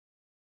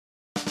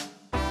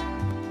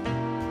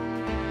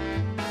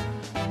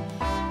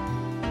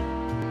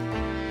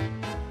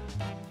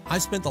I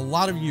spent a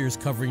lot of years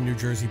covering New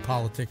Jersey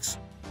politics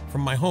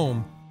from my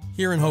home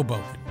here in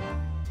Hoboken.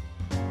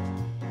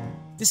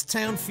 This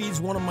town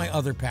feeds one of my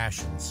other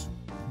passions,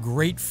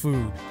 great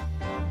food.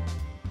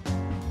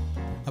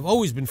 I've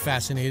always been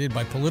fascinated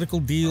by political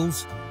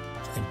deals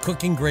and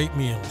cooking great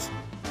meals.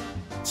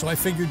 So I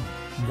figured,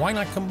 why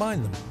not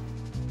combine them?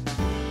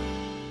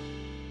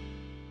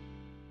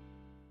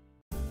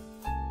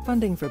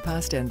 Funding for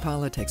Pasta and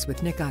Politics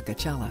with Nick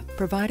Acocella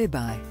provided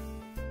by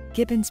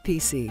Gibbons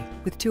PC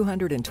with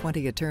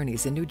 220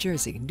 attorneys in New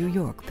Jersey, New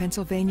York,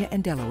 Pennsylvania,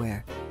 and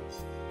Delaware.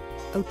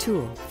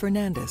 O'Toole,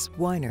 Fernandez,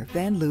 Weiner,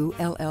 Van Loo,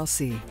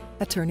 LLC,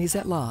 attorneys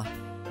at law.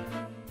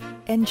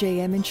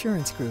 NJM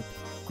Insurance Group,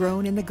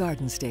 grown in the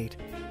Garden State,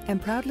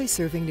 and proudly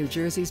serving New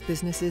Jersey's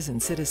businesses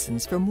and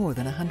citizens for more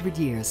than 100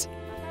 years.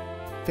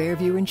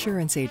 Fairview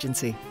Insurance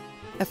Agency,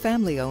 a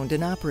family-owned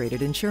and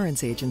operated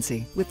insurance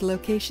agency with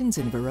locations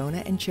in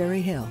Verona and Cherry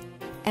Hill.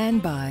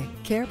 And by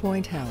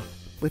CarePoint Health,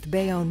 with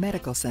Bayonne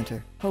Medical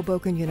Center,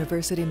 Hoboken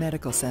University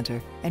Medical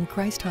Center, and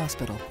Christ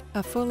Hospital,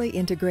 a fully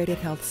integrated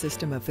health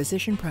system of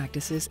physician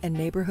practices and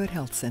neighborhood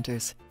health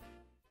centers.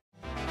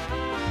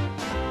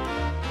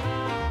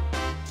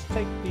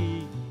 Take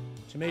the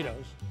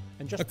tomatoes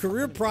and just... A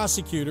career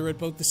prosecutor at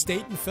both the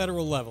state and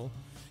federal level,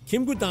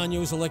 Kim Guadagno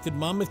was elected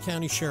Monmouth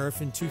County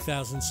Sheriff in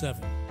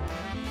 2007.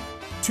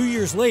 2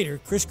 years later,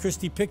 Chris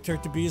Christie picked her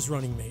to be his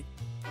running mate.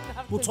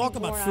 We'll talk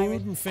about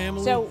food and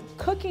family. So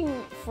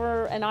cooking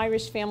for an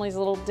Irish family is a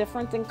little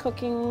different than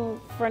cooking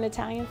for an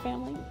Italian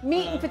family.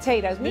 Meat and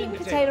potatoes. Meat and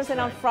potatoes, and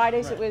on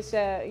Fridays it was,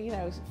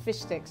 fish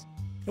sticks.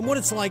 And what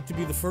it's like to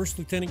be the first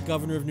Lieutenant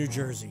Governor of New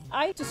Jersey.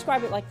 I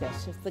describe it like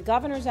this. If the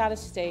governor's out of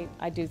state,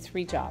 I do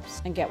 3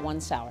 jobs and get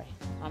 1 salary.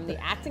 I'm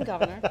the acting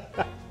governor.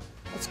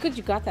 It's good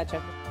you got that,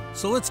 Jeff.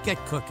 So let's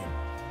get cooking.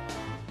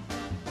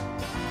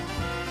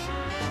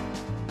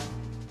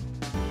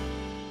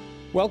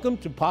 Welcome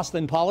to Pasta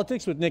and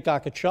Politics with Nick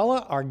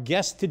Acocella. Our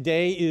guest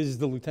today is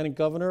the Lieutenant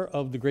Governor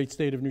of the great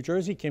state of New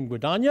Jersey, Kim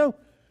Guadagno.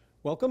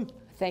 Welcome.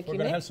 Thank you, We're going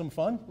to Nick. have some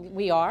fun.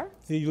 We are.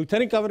 The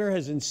Lieutenant Governor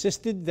has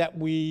insisted that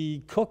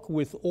we cook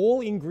with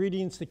all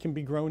ingredients that can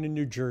be grown in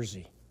New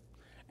Jersey.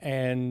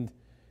 And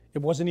it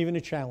wasn't even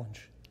a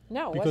challenge.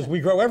 No, it because wasn't. we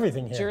grow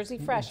everything here. Jersey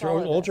fresh,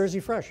 all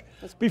Jersey fresh.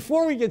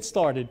 Before we get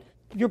started,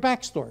 your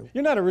backstory.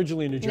 You're not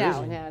originally in New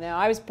Jersey. No.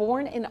 I was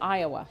born in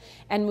Iowa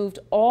and moved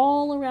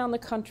all around the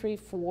country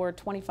for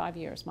 25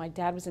 years. My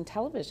dad was in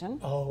television,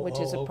 which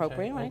is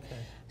appropriate, right? Okay.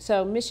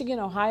 So Michigan,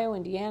 Ohio,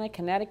 Indiana,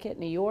 Connecticut,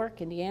 New York,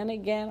 Indiana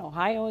again,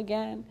 Ohio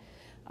again,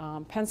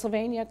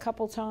 Pennsylvania a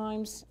couple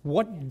times.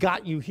 What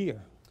got you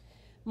here?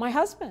 My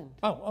husband.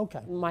 Oh,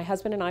 okay. My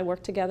husband and I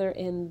worked together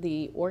in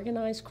the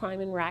organized crime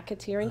and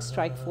racketeering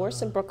strike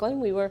force in Brooklyn.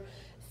 We were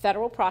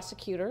federal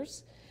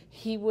prosecutors.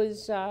 He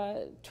was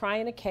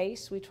trying a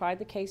case. We tried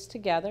the case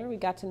together. We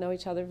got to know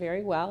each other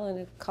very well, and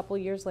a couple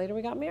of years later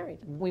we got married.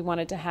 We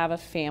wanted to have a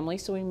family,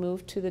 so we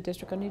moved to the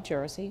District of New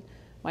Jersey.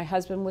 My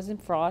husband was in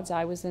frauds.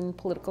 I was in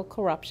political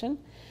corruption,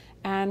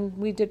 and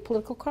we did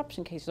political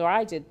corruption cases, or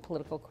I did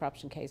political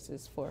corruption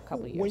cases for a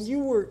couple of years.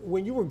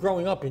 When you were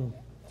growing up in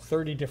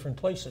 30 different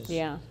places,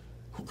 yeah,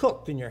 who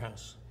cooked in your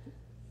house?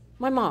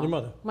 My mom. Your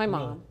mother? My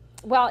mom. Mother.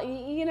 Well,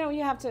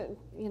 you have to,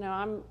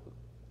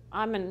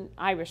 I'm an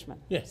Irishman,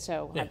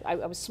 so yeah. I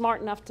was smart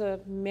enough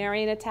to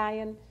marry an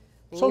Italian.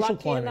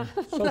 Lucky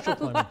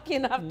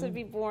enough to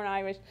be born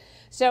Irish.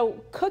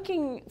 So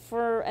cooking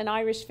for an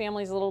Irish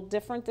family is a little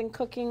different than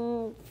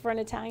cooking for an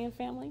Italian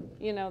family.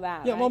 You know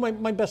that, yeah, right? well,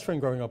 my best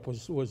friend growing up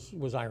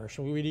was Irish.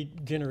 We'd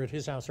eat dinner at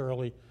his house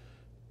early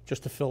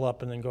just to fill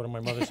up and then go to my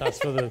mother's house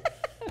for the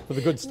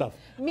good stuff.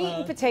 Meat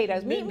and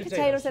potatoes. Meat and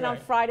potatoes, and on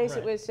Fridays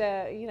it was,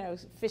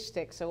 fish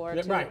sticks or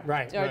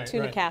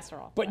tuna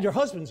casserole. But your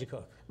husband's a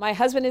cook. My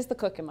husband is the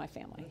cook in my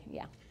family,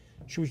 yeah.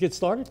 Should we get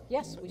started?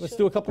 Yes, we should. Let's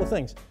do a couple of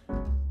things.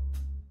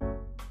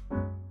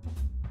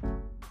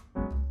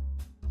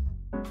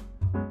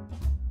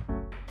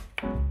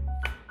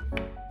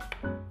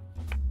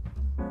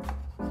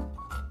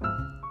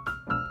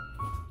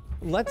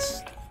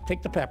 Let's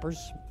take the peppers.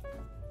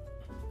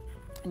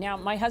 Now,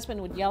 my husband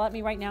would yell at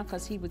me right now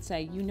because he would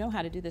say, you know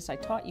how to do this. I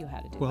taught you how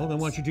to do this. Well, then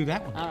why don't you do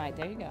that one? All right,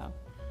 there you go.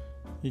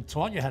 He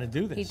taught you how to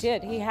do this. He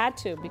did. He had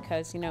to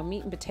because,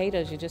 meat and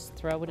potatoes, you just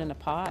throw it in a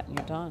pot and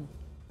you're done.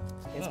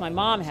 Because my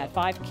mom had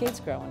 5 kids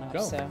growing up,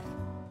 so.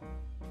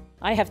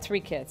 I have 3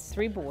 kids,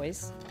 3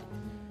 boys.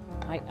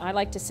 I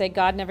like to say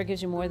God never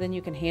gives you more than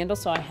you can handle,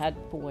 so I had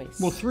boys.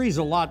 Well, 3 is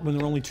a lot when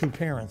there are only 2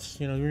 parents.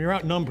 When you're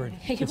outnumbered,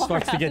 it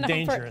starts to get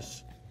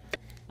dangerous.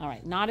 All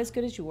right, not as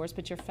good as yours,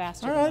 but you're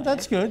faster. All right,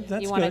 that's good.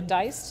 That's good. You want it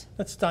diced?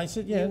 Let's dice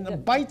it, yeah. A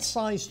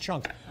bite-sized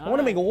chunk. I want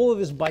to make all of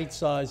this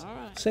bite-sized,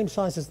 same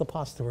size as the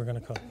pasta we're going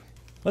to cook.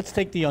 Let's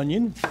take the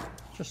onion,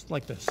 just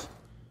like this.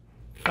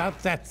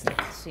 About that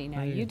thick. See,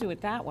 now you do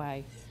it that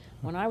way.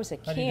 When I was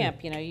at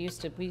camp, we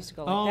used to go like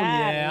that. Oh,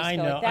 yeah, I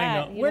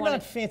know. We're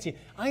not fancy.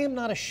 I am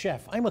not a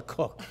chef. I'm a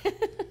cook.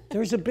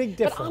 There's a big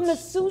difference. But I'm the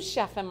sous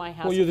chef in my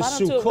house. Well, you're the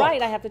sous cook. If I don't do it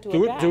right, I have to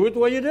do it back. Do it the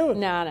way you do it.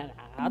 No.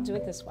 I'll do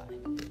it this way.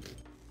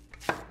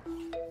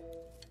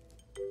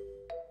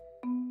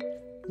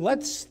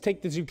 Let's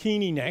take the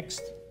zucchini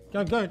next.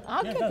 Go ahead.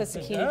 I'll get the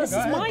zucchini. This is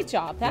my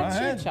job. That's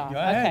your job.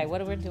 Okay, what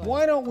are we doing?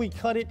 Why don't we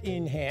cut it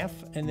in half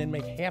and then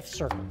make half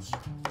circles?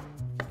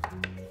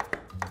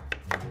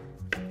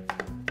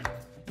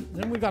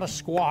 Then we got a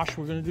squash.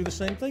 We're going to do the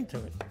same thing to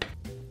it.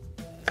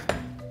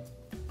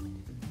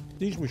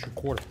 These we should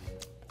quarter.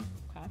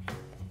 Okay.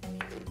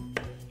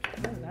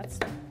 Oh, that's...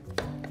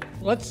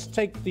 Let's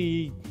take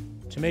the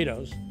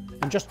tomatoes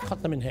and just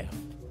cut them in half.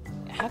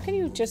 How can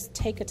you just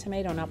take a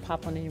tomato and not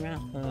pop one in your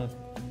mouth?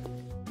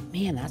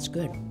 Man, that's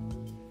good.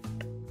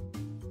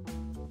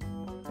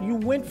 You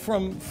went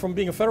from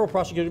being a federal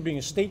prosecutor to being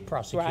a state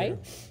prosecutor. Right.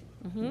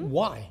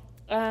 Why?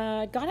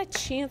 Got a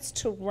chance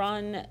to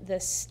run the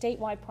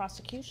statewide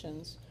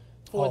prosecutions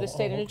for the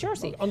state of New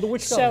Jersey. Under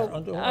which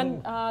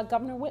governor?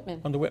 Governor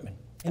Whitman. Under Whitman.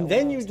 And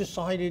then you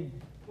decided,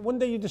 one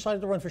day you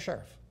decided to run for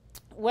sheriff.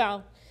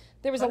 Well,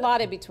 there was a lot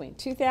in between.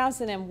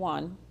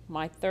 2001,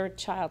 my third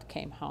child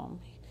came home.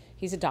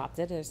 He's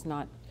adopted, it's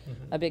not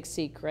a big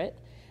secret.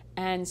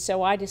 And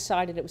so I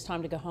decided it was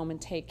time to go home and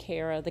take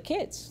care of the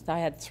kids. I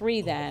had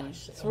three then.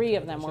 Three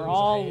of them were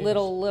all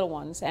little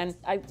ones. And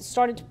I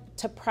started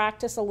to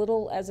practice a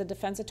little as a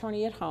defense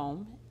attorney at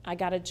home. I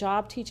got a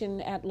job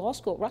teaching at law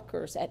school at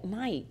Rutgers at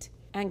night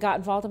and got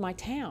involved in my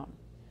town.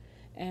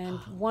 And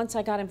once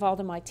I got involved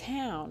in my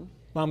town...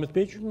 Monmouth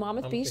Beach?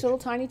 Monmouth Beach, little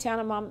tiny town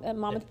at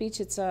Monmouth Beach.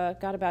 It's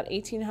got about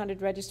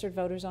 1,800 registered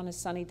voters on a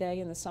sunny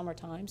day in the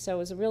summertime. So it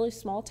was a really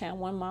small town,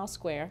 1 mile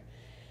square.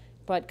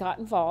 But got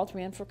involved,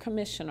 ran for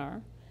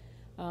commissioner,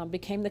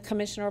 became the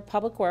commissioner of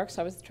public works.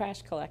 I was the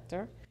trash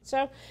collector.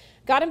 So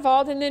got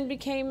involved and then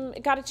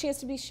got a chance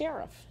to be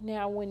sheriff.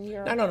 Now when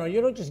you're... No,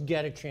 you don't just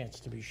get a chance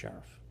to be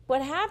sheriff.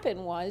 What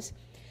happened was,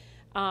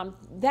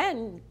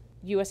 then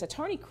U.S.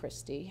 Attorney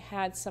Christie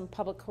had some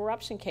public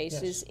corruption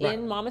cases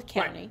in Monmouth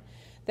County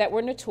that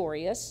were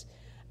notorious.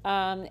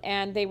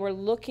 And they were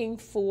looking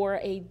for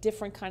a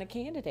different kind of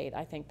candidate,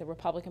 I think the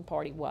Republican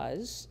Party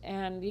was.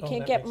 And you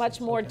can't get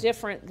much more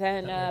different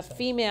than a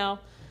female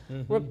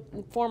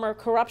former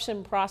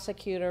corruption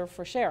prosecutor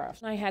for sheriff.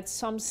 I had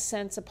some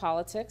sense of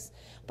politics.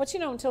 But,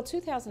 you know, until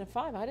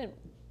 2005, I didn't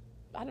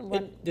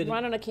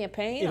run on a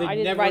campaign. I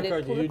didn't write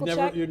a political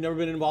check. You'd never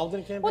been involved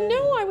in a campaign? Well,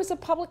 no, I was a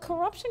public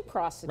corruption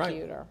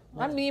prosecutor.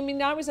 Right. I mean,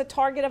 I was a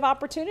target of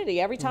opportunity.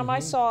 Every time I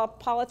saw a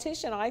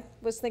politician, I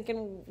was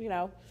thinking, you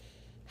know,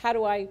 how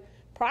do I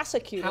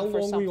prosecute him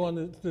for something? How long were you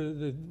on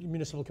the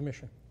municipal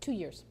commission? 2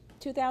 years,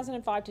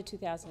 2005 to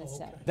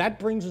 2007. Okay. That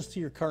brings us to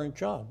your current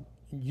job.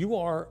 You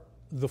are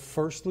the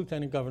first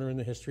lieutenant governor in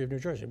the history of New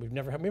Jersey. We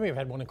may have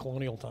had one in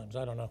colonial times,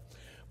 I don't know.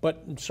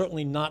 But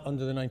certainly not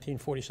under the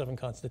 1947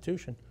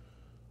 Constitution.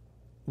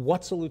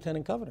 What's a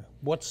lieutenant governor?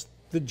 What's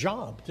the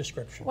job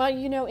description? Well,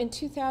 you know, in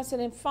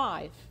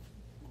 2005,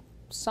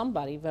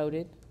 somebody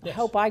voted. Yes. I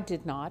hope I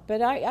did not,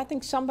 but I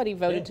think somebody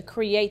voted to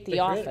create the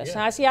office. And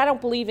I don't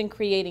believe in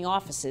creating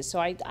offices, so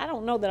I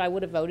don't know that I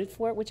would have voted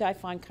for it, which I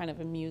find kind of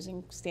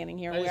amusing standing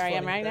here where I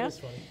am right now.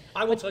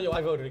 I will tell you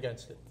I voted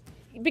against it.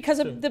 Because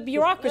of the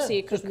bureaucracy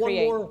it could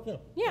create.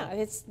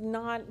 It's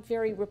not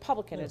very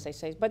Republican, as they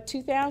say. But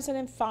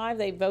 2005,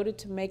 they voted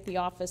to make the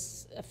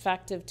office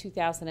effective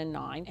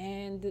 2009.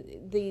 And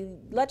the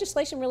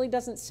legislation really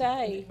doesn't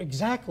say.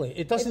 Exactly.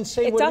 It doesn't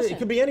say what it is. It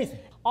could be anything.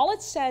 All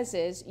it says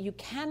is you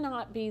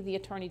cannot be the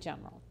Attorney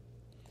General.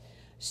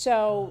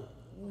 So,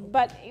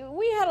 but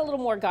we had a little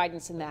more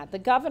guidance than that. The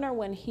governor,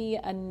 when he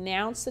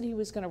announced that he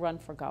was going to run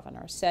for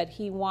governor, said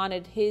he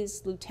wanted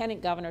his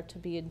lieutenant governor to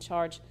be in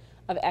charge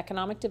of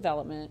economic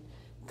development,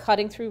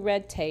 cutting through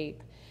red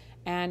tape,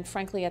 and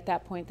frankly, at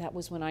that point, that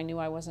was when I knew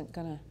I wasn't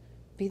going to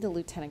be the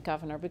lieutenant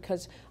governor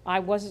because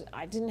I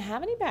didn't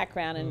have any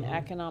background in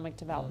economic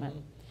development.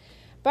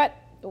 But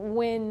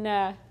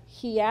when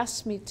he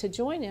asked me to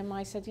join him,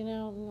 I said, you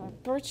know,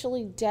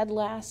 virtually dead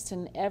last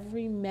in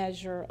every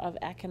measure of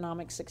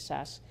economic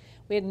success.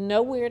 We had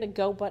nowhere to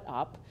go but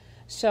up,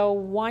 so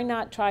why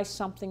not try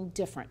something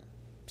different?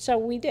 So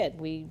we did.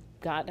 We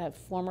got a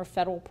former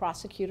federal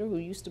prosecutor who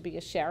used to be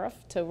a sheriff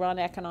to run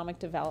economic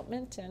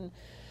development, and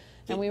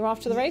we were off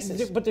to the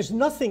races. But there's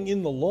nothing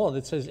in the law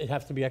that says it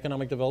has to be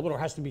economic development or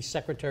has to be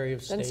Secretary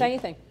of State. Doesn't say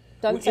anything.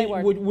 Doesn't say a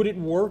word. Would it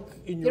work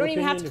in your opinion? You don't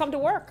even have to come to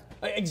work.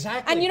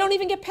 Exactly. And you don't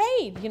even get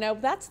paid. You know,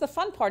 that's the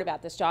fun part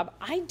about this job.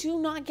 I do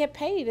not get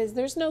paid.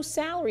 There's no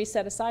salary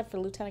set aside for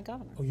lieutenant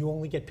governor. Oh, you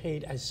only get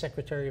paid as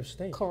Secretary of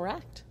State.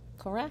 Correct.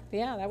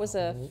 Yeah, that was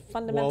a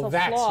fundamental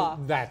flaw.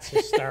 That's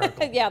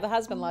hysterical. Yeah, the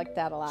husband liked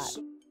that a lot.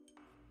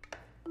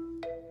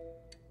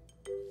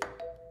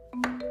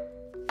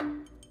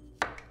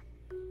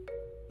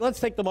 Let's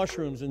take the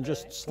mushrooms and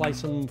just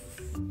slice them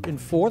in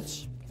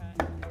fourths.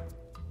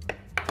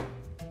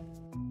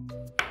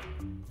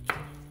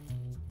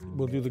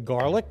 We'll do the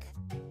garlic.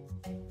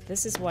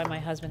 This is why my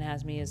husband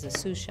has me as a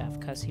sous chef,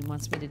 because he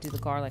wants me to do the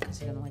garlic because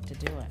he doesn't like to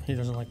do it. He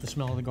doesn't like the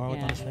smell of the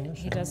garlic on his fingers?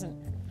 He doesn't.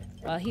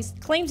 He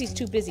claims he's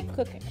too busy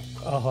cooking.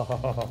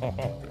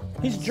 Oh,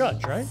 he's a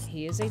judge, right?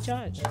 He is a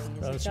judge.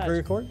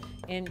 Superior Court?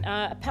 In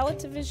appellate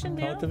division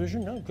now. Appellate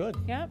division? No, good.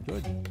 Yeah.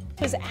 Good.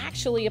 He was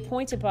actually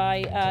appointed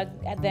by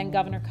then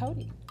Governor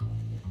Cody.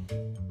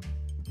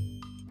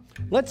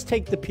 Let's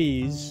take the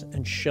peas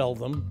and shell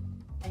them.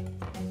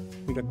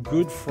 We got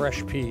good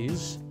fresh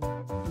peas.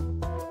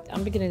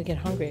 I'm beginning to get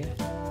hungry.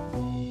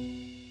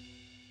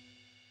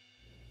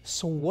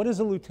 So what does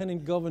a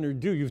lieutenant governor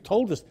do? You've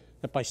told us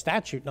that by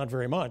statute, not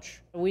very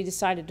much. We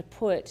decided to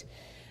put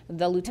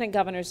the lieutenant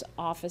governor's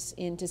office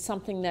into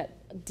something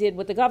that did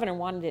what the governor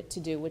wanted it to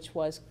do, which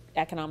was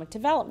economic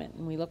development.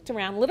 And we looked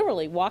around,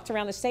 literally walked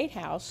around the State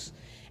House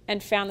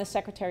and found the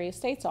Secretary of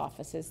State's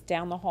offices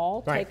down the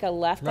hall. Right. Take a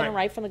left Right. and a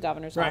right from the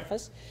governor's Right.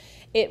 office.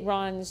 It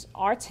runs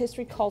arts,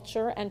 history,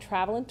 culture, and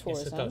travel and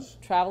tourism. Yes, it does.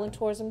 Travel and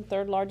tourism,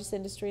 third largest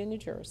industry in New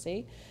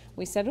Jersey.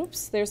 We said,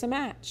 oops, there's a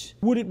match.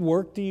 Would it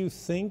work, do you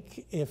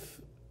think,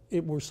 if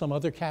it were some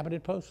other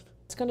cabinet post?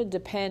 It's going to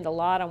depend a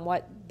lot on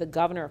what the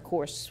governor, of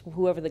course,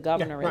 whoever the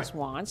governor is, right.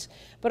 wants,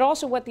 but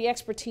also what the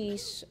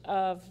expertise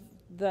of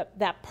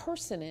that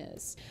person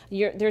is.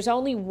 There's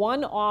only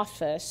one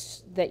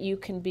office that you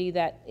can be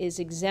that is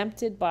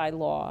exempted by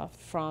law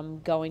from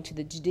going to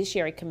the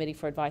Judiciary Committee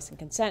for Advice and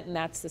Consent, and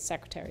that's the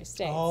Secretary of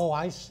State. Oh,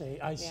 I see,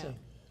 I see.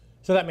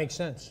 So that makes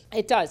sense.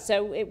 It does.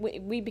 So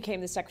we became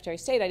the Secretary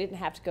of State. I didn't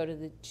have to go to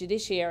the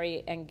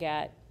Judiciary and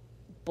get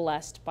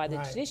blessed by the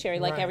Right, Judiciary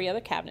like right. every other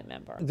cabinet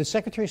member. The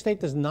Secretary of State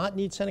does not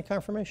need Senate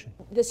confirmation?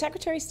 The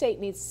Secretary of State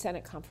needs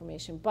Senate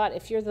confirmation, but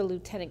if you're the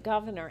Lieutenant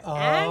Governor and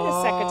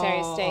the Secretary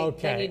of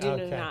State, then you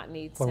do not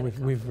need Senate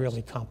confirmation. We've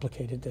really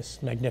complicated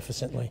this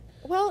magnificently.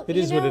 Well, it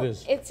is what it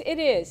is. It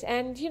is,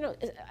 and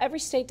every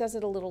state does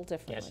it a little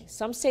differently. Yes.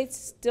 Some states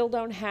still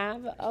don't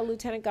have a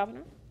Lieutenant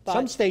Governor. But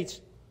Some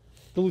states,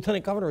 the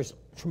Lieutenant Governor is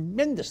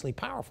tremendously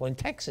powerful. In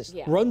Texas,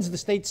 Yeah. runs the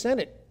state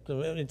Senate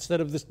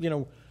instead of this,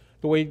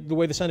 the way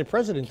the Senate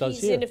President does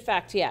he's here. in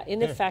effect,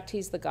 in effect,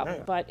 he's the governor.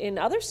 Yeah. But in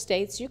other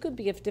states, you could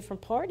be of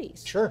different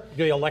parties. Sure,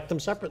 you elect them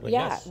separately.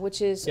 Yeah, yes.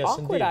 which is Yes,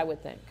 awkward, indeed. I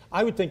would think.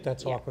 I would think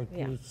that's awkward.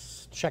 yeah. We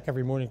check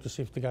every morning to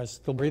see if the guy's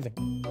still breathing.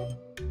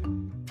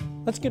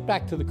 Let's get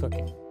back to the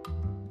cooking.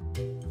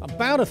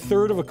 About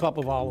 1/3 of a cup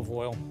of olive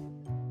oil.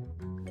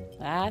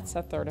 That's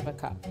 1/3 of a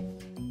cup.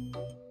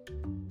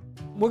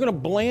 We're going to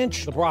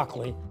blanch the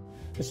broccoli.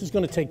 This is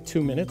going to take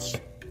 2 minutes.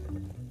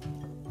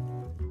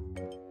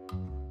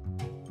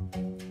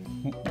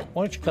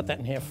 Why don't you cut that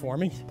in half for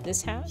me?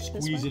 This half?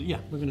 Squeeze it. Yeah,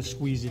 we're going to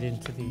squeeze it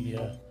into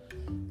the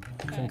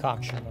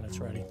concoction when it's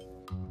ready.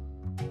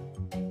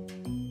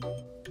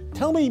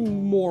 Tell me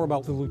more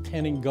about the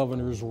Lieutenant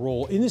Governor's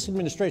role in this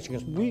administration,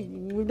 because we've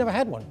never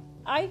had one.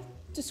 I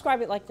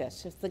describe it like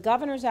this. If the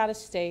governor's out of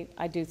state,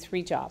 I do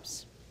 3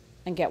 jobs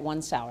and get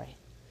 1 salary.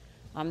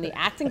 I'm the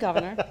acting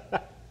governor.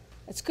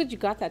 It's good you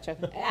got that, Joe.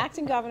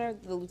 Acting governor,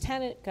 the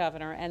lieutenant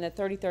governor, and the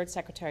 33rd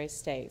Secretary of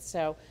State.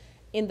 So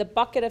in the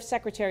bucket of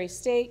Secretary of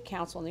State,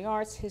 Council on the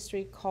Arts,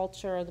 History,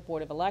 Culture, the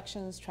Board of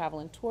Elections, Travel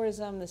and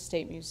Tourism, the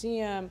State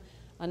Museum,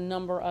 a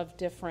number of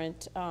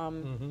different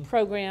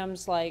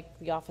programs like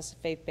the Office of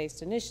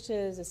Faith-Based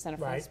Initiatives, the Center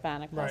for Right,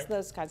 Hispanic, right.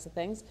 those kinds of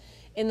things.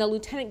 In the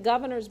lieutenant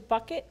governor's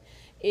bucket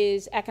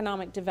is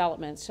economic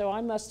development. So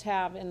I must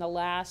have, in the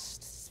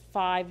last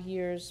 5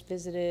 years,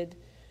 visited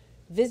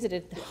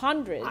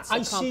hundreds of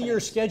companies. I see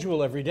your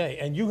schedule every day,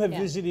 and you have Yeah.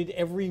 visited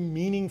every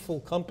meaningful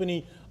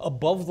company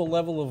above the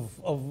level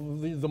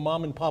of the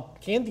mom and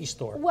pop candy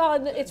store. Well,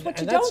 and it's what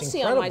you And don't that's see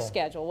on my incredible.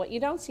 schedule. What you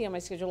don't see on my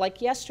schedule,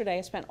 like yesterday,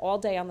 I spent all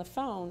day on the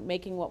phone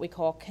making what we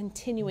call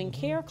continuing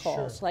care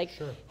calls. Sure, Like,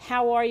 sure.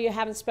 how are you?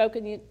 Haven't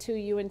spoken to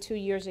you in 2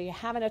 years. Are you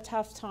having a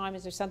tough time?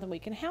 Is there something we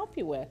can help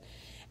you with?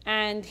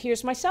 And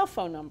here's my cell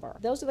phone number.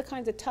 Those are the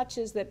kinds of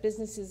touches that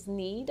businesses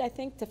need, I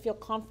think, to feel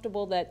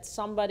comfortable that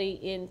somebody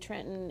in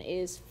Trenton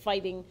is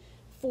fighting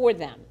for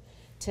them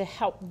to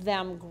help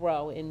them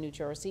grow in New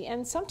Jersey.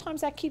 And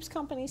sometimes that keeps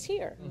companies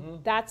here.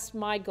 That's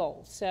my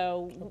goal.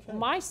 So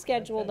my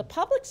schedule, the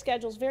public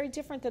schedule is very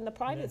different than the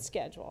private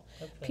schedule.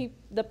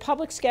 The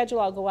public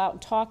schedule, I'll go out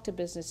and talk to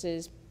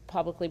businesses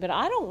publicly, but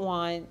I don't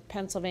want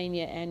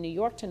Pennsylvania and New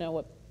York to know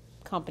what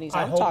companies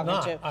I'm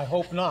talking to. I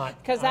hope not.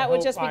 Because that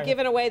would just be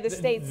giving away the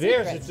state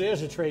secret.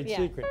 There's a trade Yeah.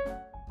 secret.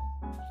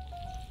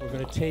 We're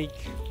going to take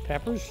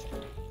peppers,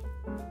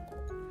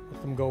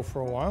 let them go for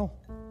a while,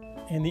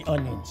 and the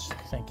onions.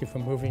 Thank you for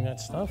moving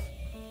that stuff.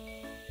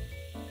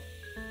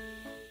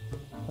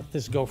 Let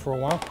this go for a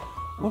while.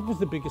 What was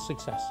the biggest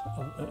success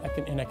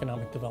in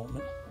economic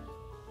development?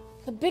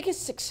 The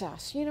biggest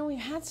success, we've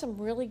had some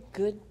really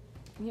good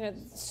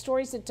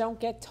stories that don't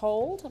get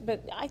told,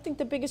 but I think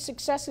the biggest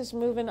success is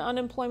moving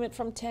unemployment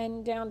from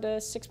 10 down to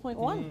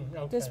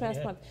 6.1 this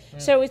past month.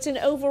 So it's an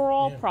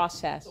overall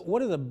process.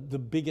 What are the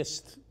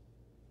biggest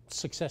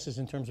successes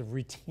in terms of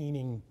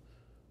retaining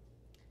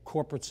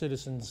corporate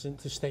citizens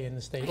to stay in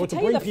the state, or to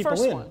bring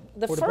people in?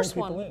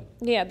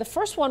 The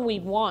first one we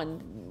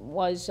won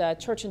was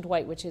Church &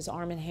 Dwight, which is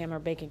Arm & Hammer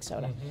Baking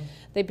Soda.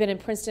 They've been in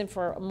Princeton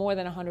for more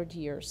than 100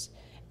 years.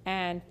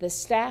 And the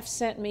staff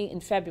sent me in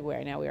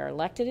February. Now, we are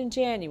elected in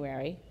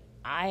January.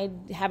 I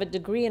have a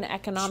degree in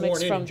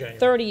economics from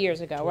 30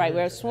 years ago. Right, we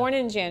were sworn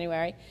in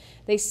January.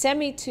 They send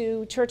me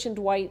to Church &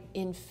 Dwight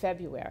in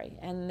February,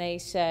 and they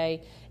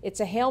say, it's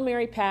a Hail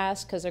Mary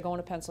pass because they're going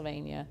to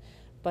Pennsylvania,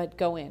 but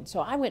go in. So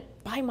I went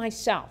by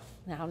myself.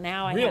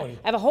 Now I Really?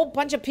 have a whole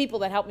bunch of people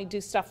that help me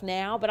do stuff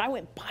now, but I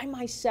went by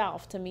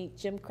myself to meet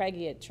Jim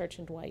Craigie at Church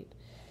and Dwight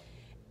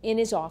in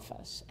his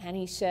office. And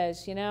he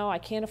says, you know, I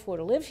can't afford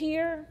to live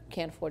here,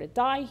 can't afford to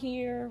die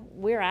here,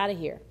 we're out of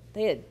here.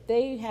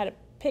 They had to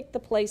pick the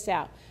place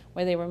out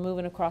where they were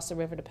moving across the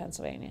river to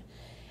Pennsylvania.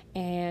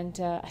 And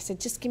I said,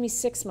 just give me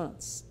 6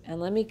 months and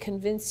let me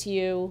convince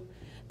you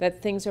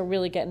that things are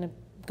really going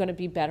to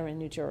be better in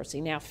New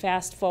Jersey. Now,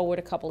 fast forward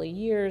a couple of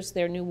years,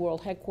 their new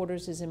world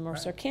headquarters is in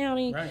Mercer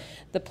County. Right.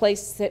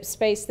 The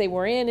space they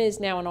were in is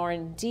now an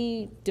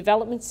R&D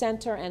development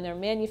center, and their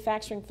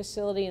manufacturing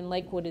facility in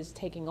Lakewood is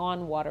taking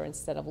on water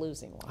instead of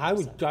losing water.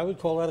 I would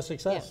call that a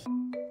success. Yeah.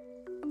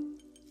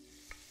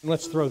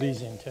 Let's throw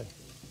these in too.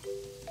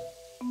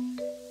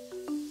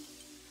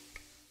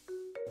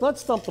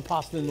 Let's dump the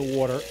pasta in the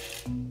water.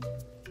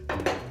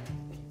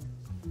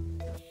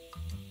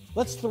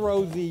 Let's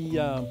throw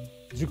the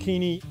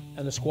zucchini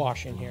and the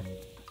squash in here.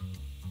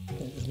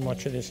 Get as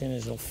much of this in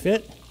as it'll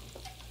fit.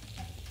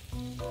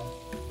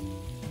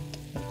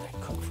 Let that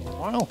cook for a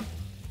while.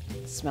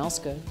 It smells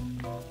good.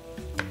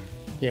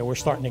 Yeah, we're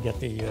starting to get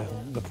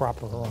the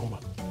proper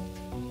aroma.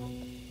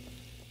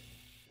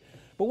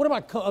 But what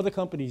about other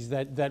companies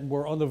that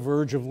were on the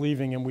verge of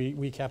leaving and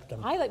we kept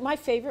them? I like my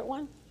favorite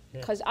one,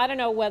 because I don't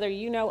know whether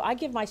you know, I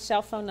give my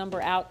cell phone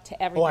number out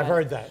to everybody. Oh, I've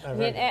heard that.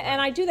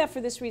 And I do that for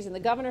this reason. The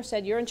governor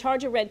said, you're in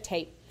charge of red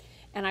tape.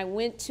 And I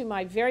went to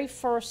my very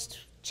first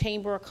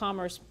Chamber of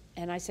Commerce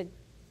and I said,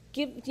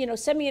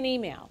 send me an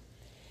email.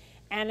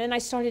 And then I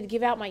started to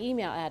give out my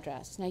email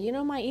address. Now, you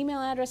know my email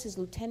address is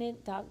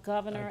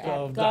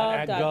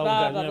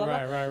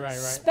lieutenant.governor@gov. Right.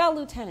 Spell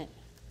lieutenant.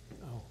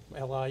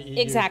 L-I-E-U.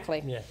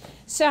 Exactly. Yeah.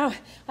 So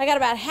I got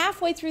about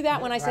halfway through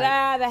that when I said,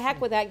 the heck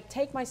with that,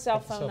 take my cell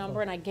phone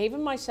number, and I gave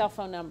him my cell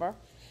phone number.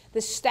 The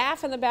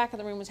staff in the back of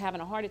the room was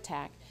having a heart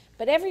attack,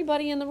 but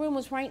everybody in the room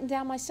was writing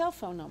down my cell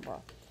phone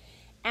number.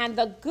 And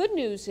the good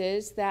news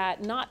is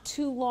that not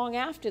too long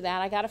after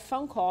that, I got a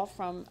phone call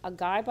from a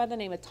guy by the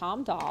name of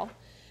Tom Dahl,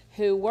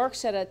 who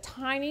works at a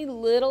tiny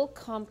little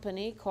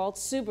company called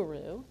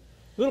Subaru.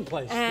 Little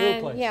place.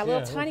 Yeah,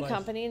 little tiny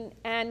company.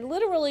 And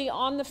literally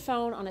on the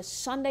phone on a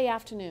Sunday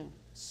afternoons,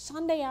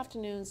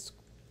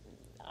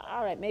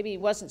 all right, maybe he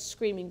wasn't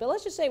screaming, but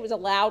let's just say it was a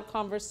loud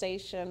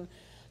conversation.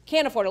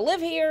 Can't afford to live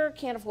here,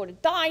 can't afford to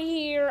die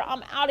here,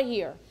 I'm out of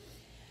here.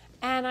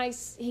 And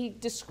he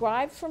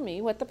described for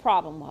me what the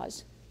problem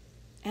was.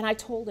 And I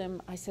told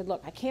him, I said,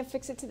 look, I can't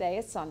fix it today,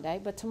 it's Sunday,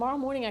 but tomorrow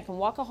morning I can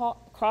walk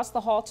across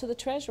the hall to the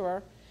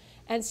treasurer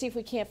and see if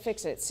we can't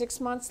fix it.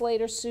 6 months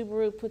later,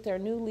 Subaru put their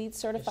new LEED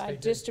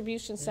certified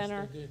distribution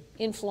center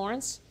in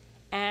Florence,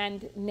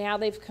 and now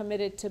they've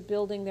committed to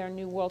building their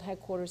new world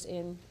headquarters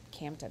in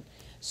Camden.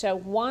 So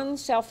one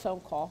cell phone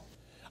call.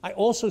 I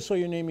also saw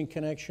your name in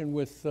connection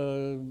with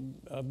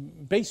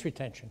base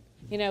retention.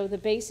 You know, the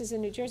bases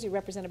in New Jersey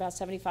represent about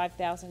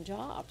 75,000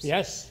 jobs.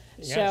 Yes.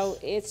 So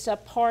it's a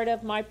part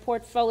of my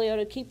portfolio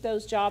to keep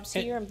those jobs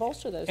here and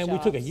bolster those jobs. And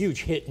we took a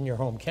huge hit in your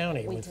home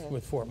county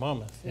with Fort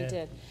Monmouth. We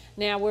did.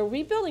 Now, we're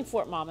rebuilding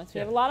Fort Monmouth. We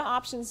have a lot of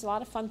options, a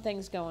lot of fun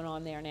things going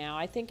on there now.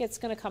 I think it's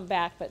going to come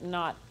back, but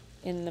not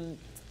in the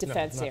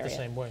defense area. Not the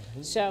same way.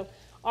 So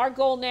our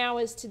goal now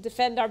is to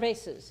defend our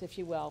bases, if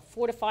you will,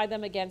 fortify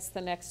them against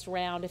the next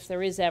round, if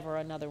there is ever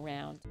another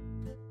round.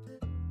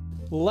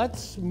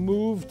 Let's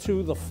move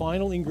to the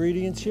final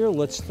ingredients here.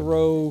 Let's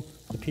throw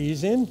the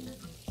peas in.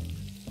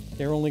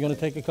 They're only going to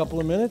take a couple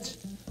of minutes.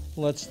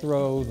 Let's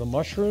throw the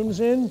mushrooms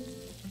in.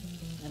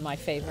 And my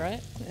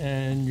favorite.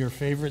 And your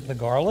favorite, the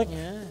garlic.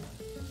 Yeah.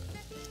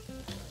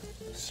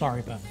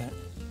 Sorry about that,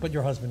 but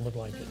your husband would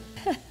like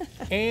it.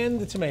 And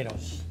the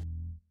tomatoes.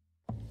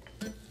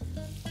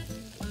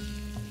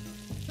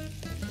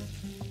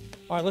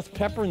 All right, let's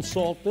pepper and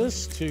salt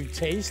this to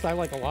taste. I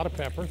like a lot of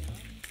pepper.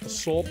 The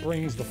salt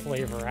brings the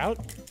flavor out.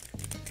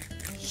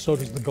 So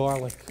does the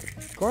garlic.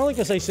 Garlic,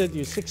 as I said to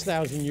you,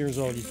 6,000 years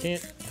old. You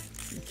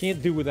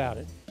can't do without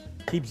it.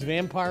 Keeps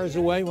vampires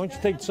away. Why don't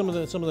you take some of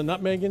the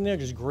nutmeg in there,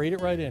 just grate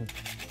it right in.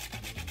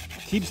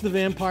 Keeps the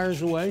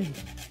vampires away.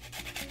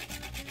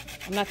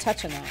 I'm not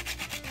touching that.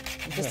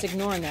 I'm just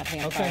ignoring that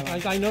vampire.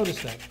 Okay, I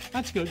noticed that.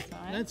 That's good.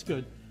 Right. That's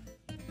good.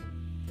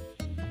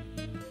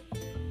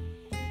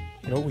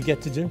 You know what we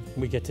get to do?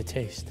 We get to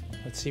taste.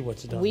 Let's see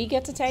what's done. We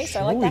get to taste?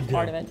 Sure I like we that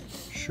part do. of it.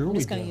 Sure I'm we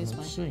just do. going to use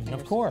Let's my see. fingers.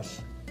 Of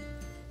course.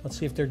 Let's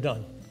see if they're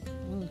done.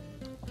 Oh,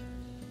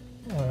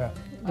 yeah.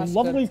 The That's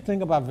lovely good.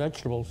 thing about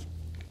vegetables,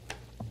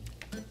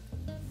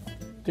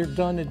 they're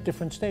done at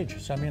different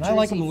stages. I mean, I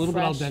like them a little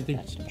bit al fresh dente.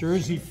 vegetables.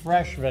 Jersey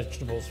fresh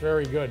vegetables,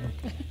 very good.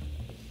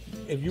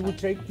 If you would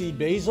take the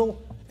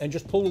basil and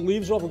just pull the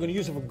leaves off, we're going to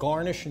use it for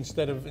garnish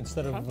instead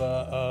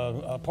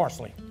of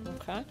parsley.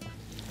 Okay.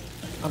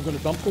 I'm going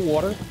to dump the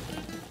water.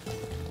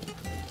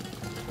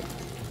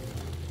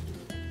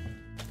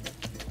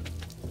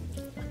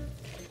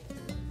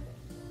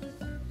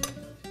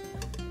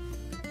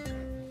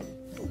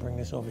 We'll bring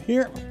this over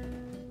here.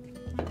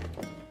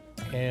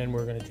 And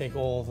we're going to take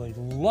all the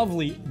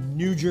lovely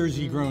New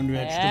Jersey grown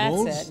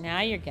vegetables. That's it.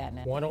 Now you're getting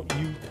it. Why don't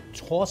you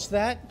toss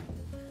that?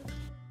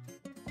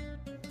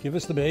 Give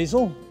us the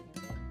basil.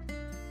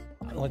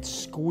 Let's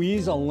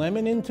squeeze a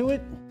lemon into it.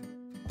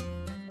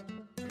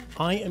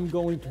 I am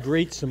going to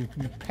grate some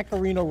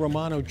Pecorino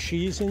Romano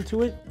cheese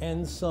into it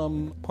and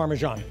some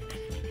Parmesan.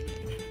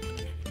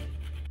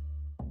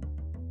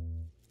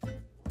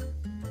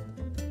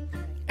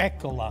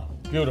 Eccola.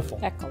 Beautiful.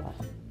 Eccola.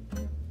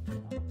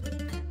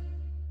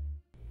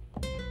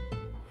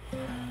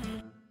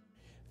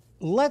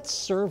 Let's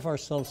serve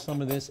ourselves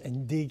some of this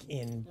and dig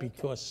in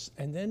because,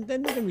 and then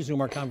we can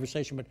resume our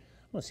conversation, but I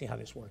want to see how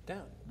this worked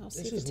out.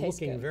 This is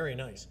looking very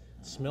nice.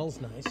 Smells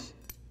nice.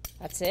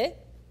 That's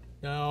it?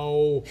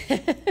 No.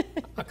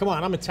 Come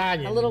on, I'm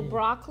Italian. A little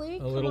broccoli?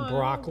 A little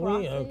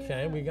broccoli.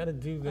 Okay, we got to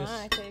do this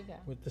there you go.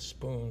 with the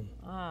spoon.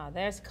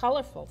 There's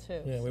colorful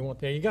too. Yeah, we want,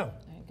 there you go.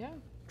 There you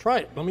go. Try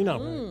it, let me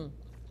know.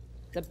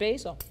 The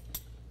basil.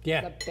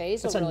 Yeah, The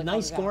basil it's a really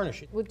nice comes out.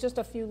 garnish. With just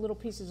a few little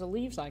pieces of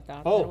leaves like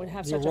that, Oh, it would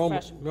have the such aroma,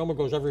 a fresh. aroma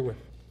goes everywhere.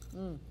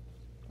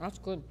 That's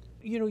good.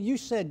 You know, you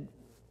said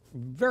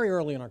very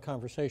early in our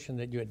conversation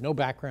that you had no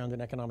background in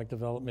economic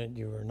development,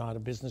 you were not a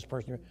business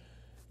person.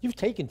 You've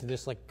taken to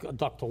this like a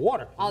duck to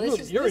water.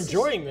 You're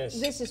enjoying this.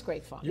 This is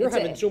great fun. You're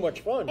having too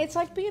much fun. It's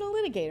like being a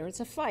litigator.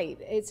 It's a fight.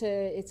 It's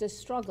a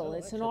struggle.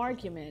 It's an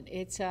argument.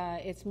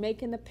 It's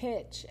making the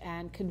pitch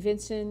and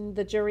convincing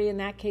the jury, in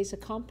that case a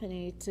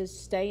company, to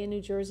stay in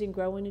New Jersey and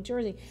grow in New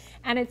Jersey.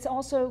 And it's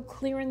also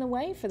clearing the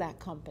way for that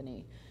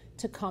company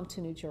to come to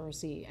New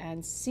Jersey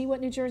and see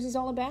what New Jersey's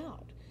all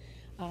about.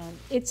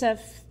 It's a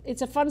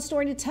fun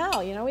story to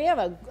tell. You know, we have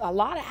a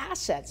lot of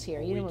assets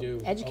here. We do.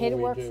 Educated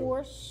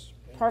workforce.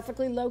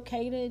 Perfectly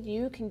located.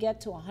 You can get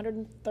to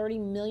 130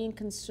 million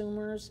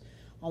consumers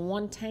on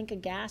one tank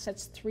of gas.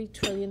 That's $3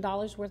 trillion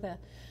worth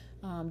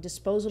of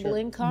disposable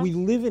income. We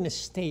live in a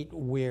state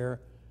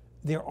where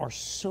there are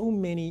so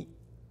many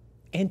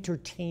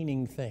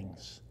entertaining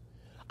things.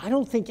 I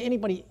don't think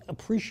anybody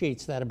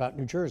appreciates that about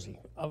New Jersey.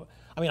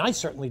 I mean, I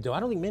certainly do. I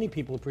don't think many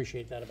people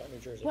appreciate that about New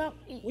Jersey. Well,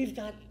 we've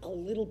got a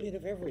little bit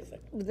of everything.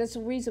 That's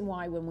the reason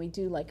why when we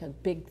do like a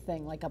big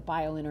thing, like a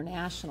Bio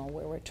International,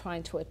 where we're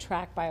trying to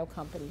attract bio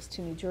companies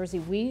to New Jersey,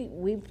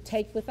 we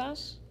take with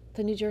us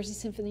the New Jersey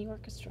Symphony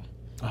Orchestra.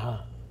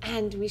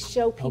 And we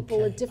show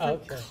people a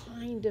different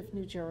kind of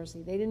New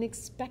Jersey. They didn't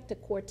expect a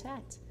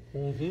quartet.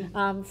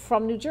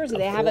 From New Jersey.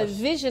 They have a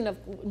vision of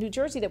New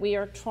Jersey that we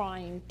are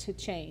trying to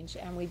change,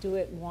 and we do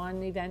it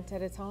one event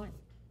at a time.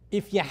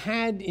 If you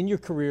had in your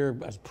career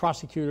as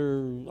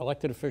prosecutor,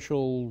 elected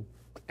official,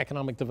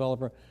 economic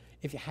developer,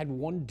 if you had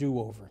one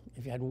do-over,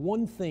 if you had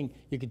one thing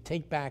you could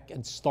take back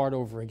and start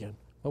over again,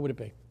 what would it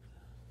be?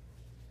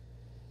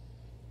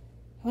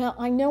 Well,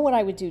 I know what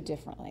I would do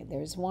differently.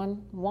 There's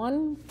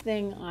one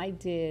thing I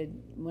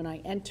did when I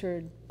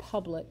entered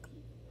public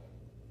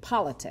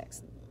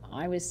politics.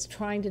 I was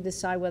trying to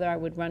decide whether I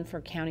would run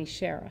for county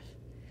sheriff.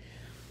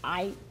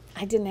 I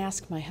didn't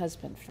ask my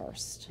husband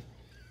first.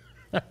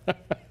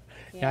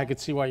 Yeah, I could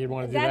see why you'd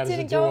want to do that as a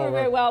didn't go over do-over.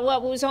 very well.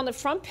 Well, it was on the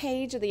front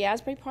page of the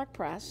Asbury Park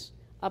Press,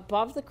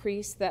 above the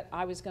crease, that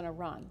I was going to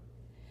run.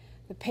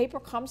 The paper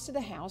comes to the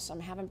house.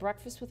 I'm having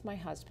breakfast with my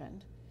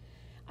husband.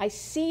 I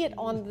see it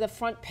on the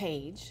front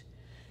page,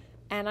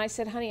 and I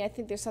said, honey, I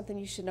think there's something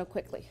you should know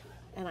quickly.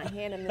 And I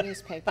hand him the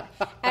newspaper.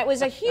 It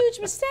was a huge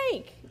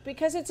mistake,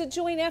 because it's a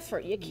joint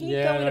effort. You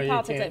can't go into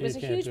politics. It was a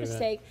huge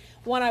mistake,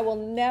 one I will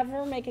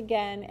never make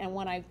again, and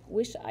one I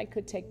wish I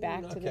could take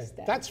back to this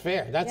day. That's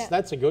fair.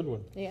 That's a good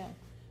one. Yeah.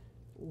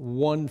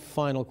 One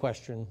final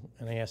question,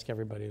 and I ask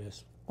everybody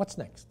this. What's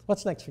next?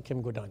 What's next for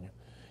Kim Guadagno?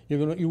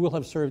 You will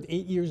have served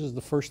 8 years as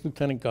the first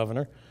lieutenant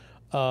governor.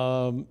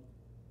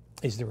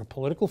 Is there a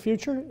political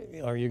future?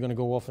 Are you going to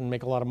go off and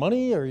make a lot of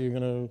money? Or are you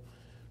going to,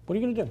 what are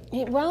you going to do?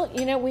 Yeah, well,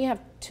 you know, we have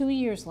 2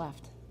 years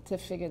left to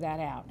figure that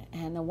out.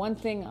 And the one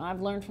thing I've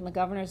learned from the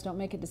governor is don't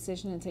make a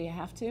decision until you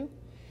have to.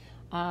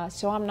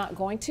 So I'm not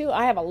going to.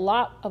 I have a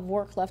lot of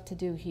work left to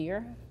do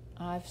here.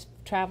 I've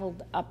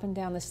traveled up and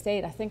down the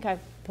state. I think I've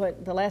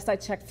put, the last I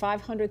checked,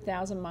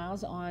 500,000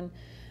 miles on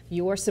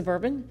your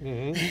Suburban.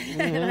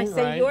 And I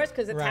say yours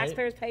because the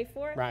taxpayers pay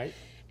for it. Right.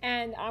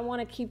 And I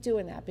want to keep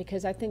doing that,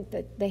 because I think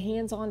that the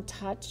hands-on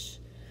touch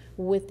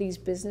with these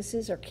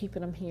businesses are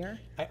keeping them here.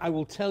 I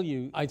will tell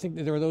you, I think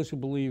that there are those who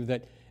believe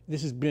that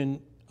this has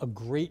been a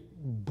great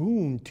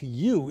boon to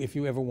you if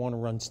you ever want to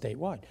run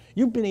statewide.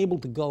 You've been able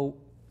to go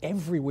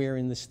everywhere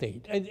in the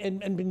state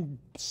and been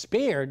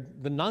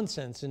spared the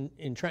nonsense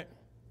in Trenton.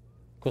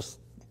 Because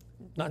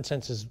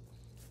nonsense is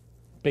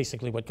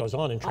basically what goes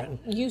on in Trenton.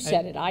 You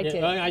said it, I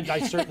did. I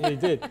certainly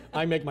did.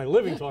 I make my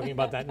living talking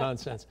about that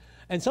nonsense.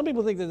 And some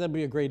people think that that'd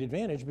be a great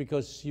advantage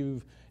because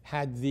you've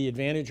had the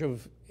advantage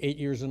of 8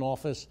 years in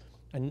office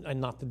and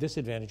not the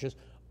disadvantages,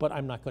 but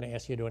I'm not going to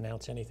ask you to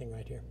announce anything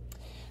right here.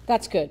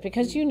 That's good,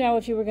 because you know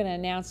if you were going to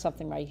announce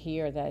something right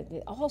here that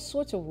all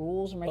sorts of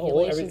rules and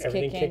regulations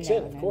everything kick kicks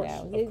in. Of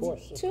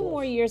course. Two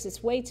more years,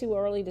 it's way too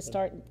early to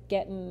start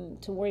getting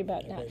to worry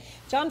about now.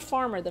 John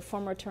Farmer, the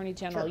former Attorney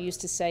General,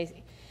 used to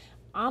say,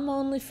 I'm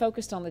only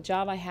focused on the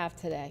job I have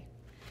today.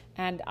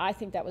 And I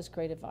think that was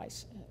great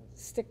advice.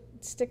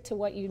 Stick to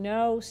what you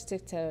know,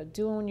 stick to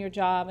doing your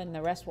job, and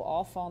the rest will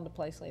all fall into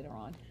place later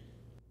on.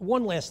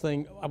 One last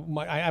thing,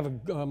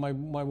 my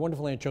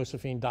wonderful Aunt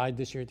Josephine died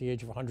this year at the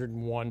age of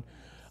 101.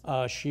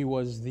 She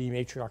was the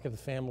matriarch of the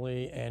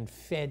family and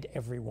fed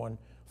everyone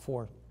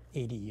for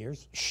 80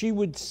 years. She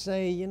would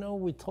say, you know,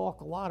 we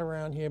talk a lot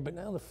around here, but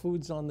now the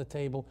food's on the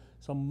table.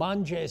 So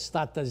manje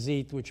stata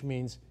zit, which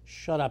means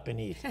shut up and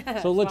eat.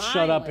 So let's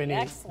shut up and eat.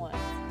 Excellent.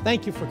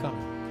 Thank you for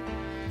coming.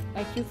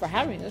 Thank you for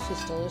having me. This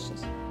is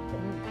delicious.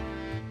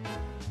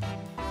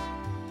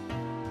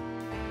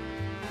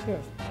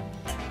 Cheers.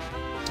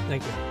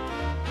 Thank you.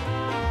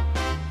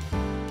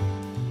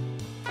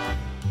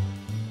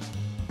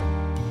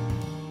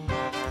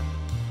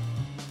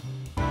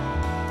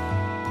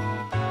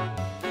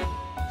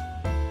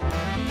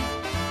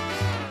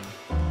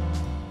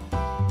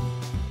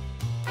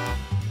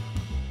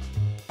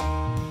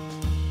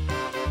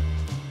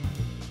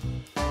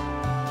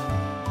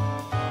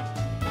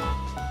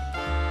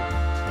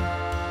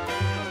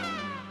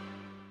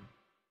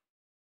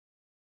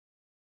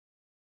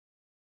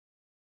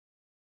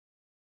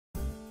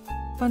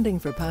 Funding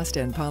for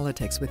Pasta and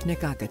Politics with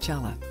Nick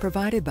Acocella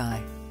provided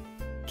by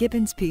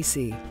Gibbons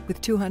PC with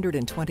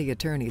 220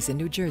 attorneys in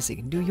New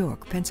Jersey, New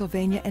York,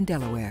 Pennsylvania, and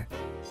Delaware.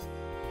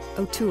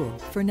 O'Toole,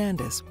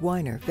 Fernandez,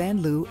 Weiner,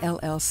 Van Loo,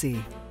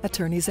 LLC,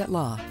 attorneys at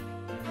law.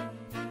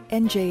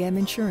 NJM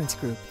Insurance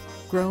Group,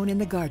 grown in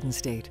the Garden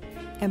State,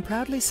 and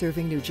proudly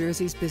serving New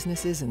Jersey's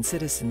businesses and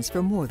citizens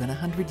for more than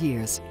 100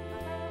 years.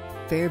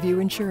 Fairview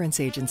Insurance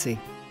Agency,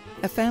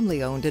 a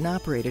family-owned and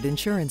operated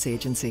insurance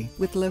agency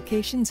with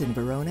locations in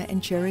Verona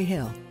and Cherry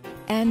Hill.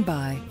 And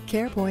by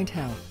CarePoint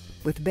Health,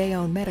 with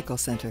Bayonne Medical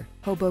Center,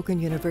 Hoboken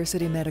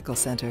University Medical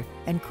Center,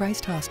 and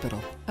Christ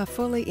Hospital, a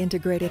fully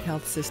integrated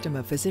health system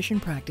of physician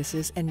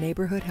practices and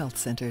neighborhood health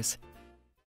centers.